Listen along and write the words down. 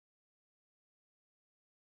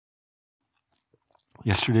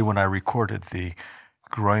Yesterday when I recorded the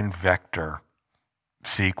groin vector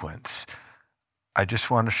sequence, I just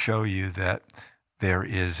want to show you that there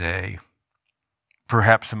is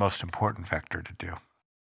perhaps the most important vector to do.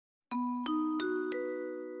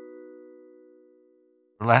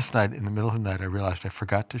 Last night, in the middle of the night, I realized I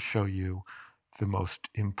forgot to show you the most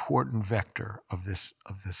important vector of this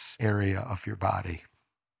area of your body.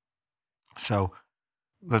 So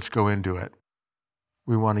let's go into it.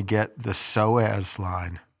 We want to get the psoas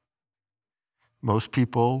line. Most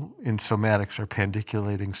people in somatics are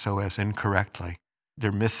pandiculating psoas incorrectly.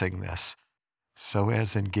 They're missing this.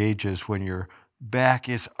 Psoas engages when your back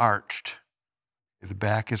is arched. The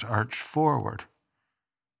back is arched forward.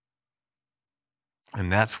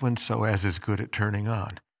 And that's when psoas is good at turning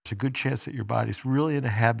on. There's a good chance that your body's really in a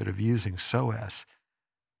habit of using psoas.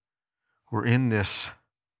 We're in this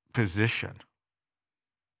position,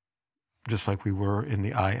 just like we were in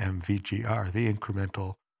the IMVGR, the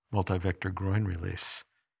incremental multivector groin release.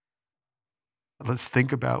 Let's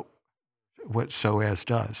think about what psoas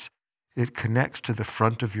does. It connects to the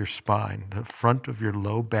front of your spine, the front of your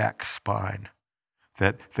low back spine.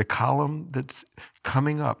 That the column that's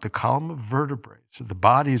coming up, the column of vertebrae, so the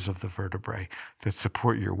bodies of the vertebrae that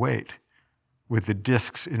support your weight with the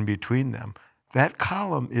discs in between them, that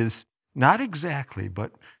column is not exactly,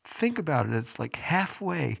 but think about it, it's like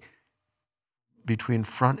halfway between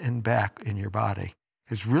front and back in your body.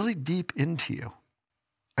 It's really deep into you.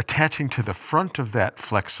 Attaching to the front of that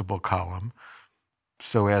flexible column,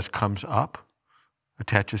 psoas comes up,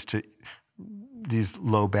 attaches to these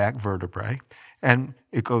low back vertebrae, and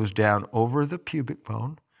it goes down over the pubic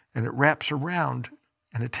bone, and it wraps around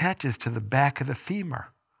and attaches to the back of the femur.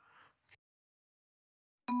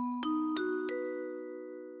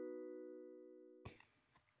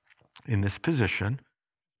 In this position,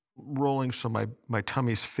 rolling so my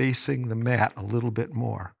tummy's facing the mat a little bit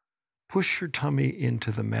more. Push your tummy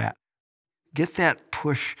into the mat. Get that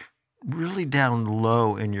push really down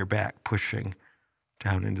low in your back, pushing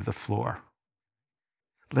down into the floor.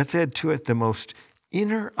 Let's add to it the most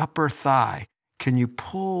inner upper thigh. Can you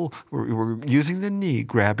pull, we're using the knee,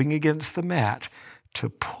 grabbing against the mat to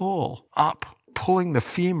pull up, pulling the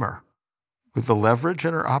femur. With the leverage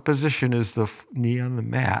and our opposition is the knee on the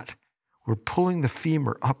mat. We're pulling the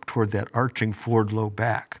femur up toward that arching forward low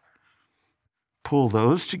back. Pull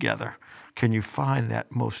those together. Can you find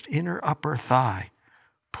that most inner upper thigh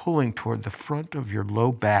pulling toward the front of your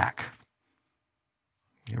low back?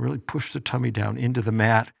 You really push the tummy down into the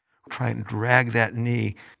mat, try and drag that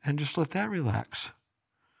knee, and just let that relax.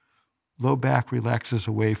 Low back relaxes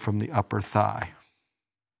away from the upper thigh.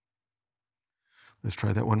 Let's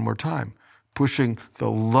try that one more time. Pushing the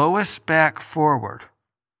lowest back forward,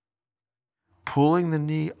 pulling the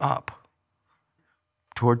knee up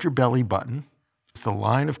toward your belly button, the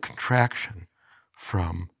line of contraction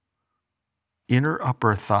from inner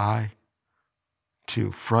upper thigh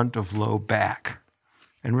to front of low back.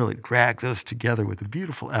 And really drag those together with a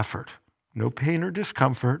beautiful effort. No pain or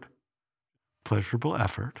discomfort, pleasurable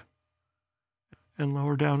effort. And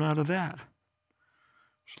lower down out of that.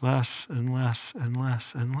 It's less and less and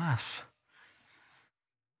less and less.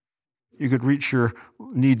 You could reach your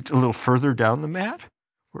knee a little further down the mat.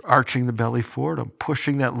 We're arching the belly forward. I'm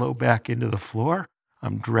pushing that low back into the floor.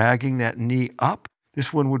 I'm dragging that knee up.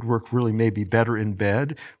 This one would work really maybe better in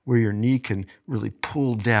bed, where your knee can really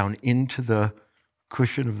pull down into the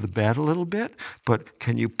cushion of the bed a little bit, but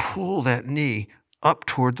can you pull that knee up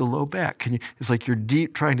toward the low back? It's like you're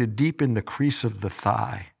trying to deepen the crease of the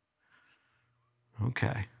thigh.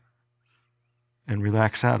 Okay. And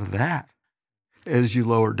relax out of that. As you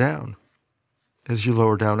lower down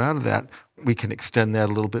out of that, we can extend that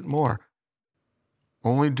a little bit more.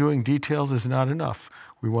 Only doing details is not enough.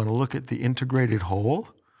 We want to look at the integrated whole,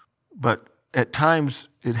 but at times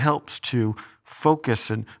it helps to focus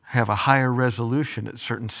and have a higher resolution at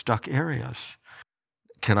certain stuck areas.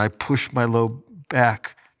 Can I push my low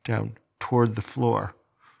back down toward the floor?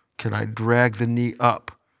 Can I drag the knee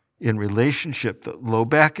up in relationship? The low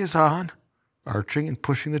back is on, arching and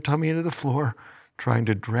pushing the tummy into the floor, trying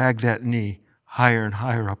to drag that knee higher and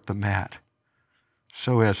higher up the mat.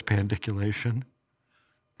 Psoas Pandiculation.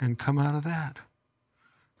 And come out of that.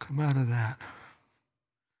 Come out of that.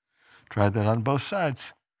 Try that on both sides.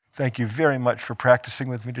 Thank you very much for practicing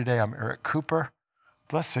with me today. I'm Eric Cooper.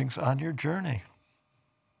 Blessings on your journey.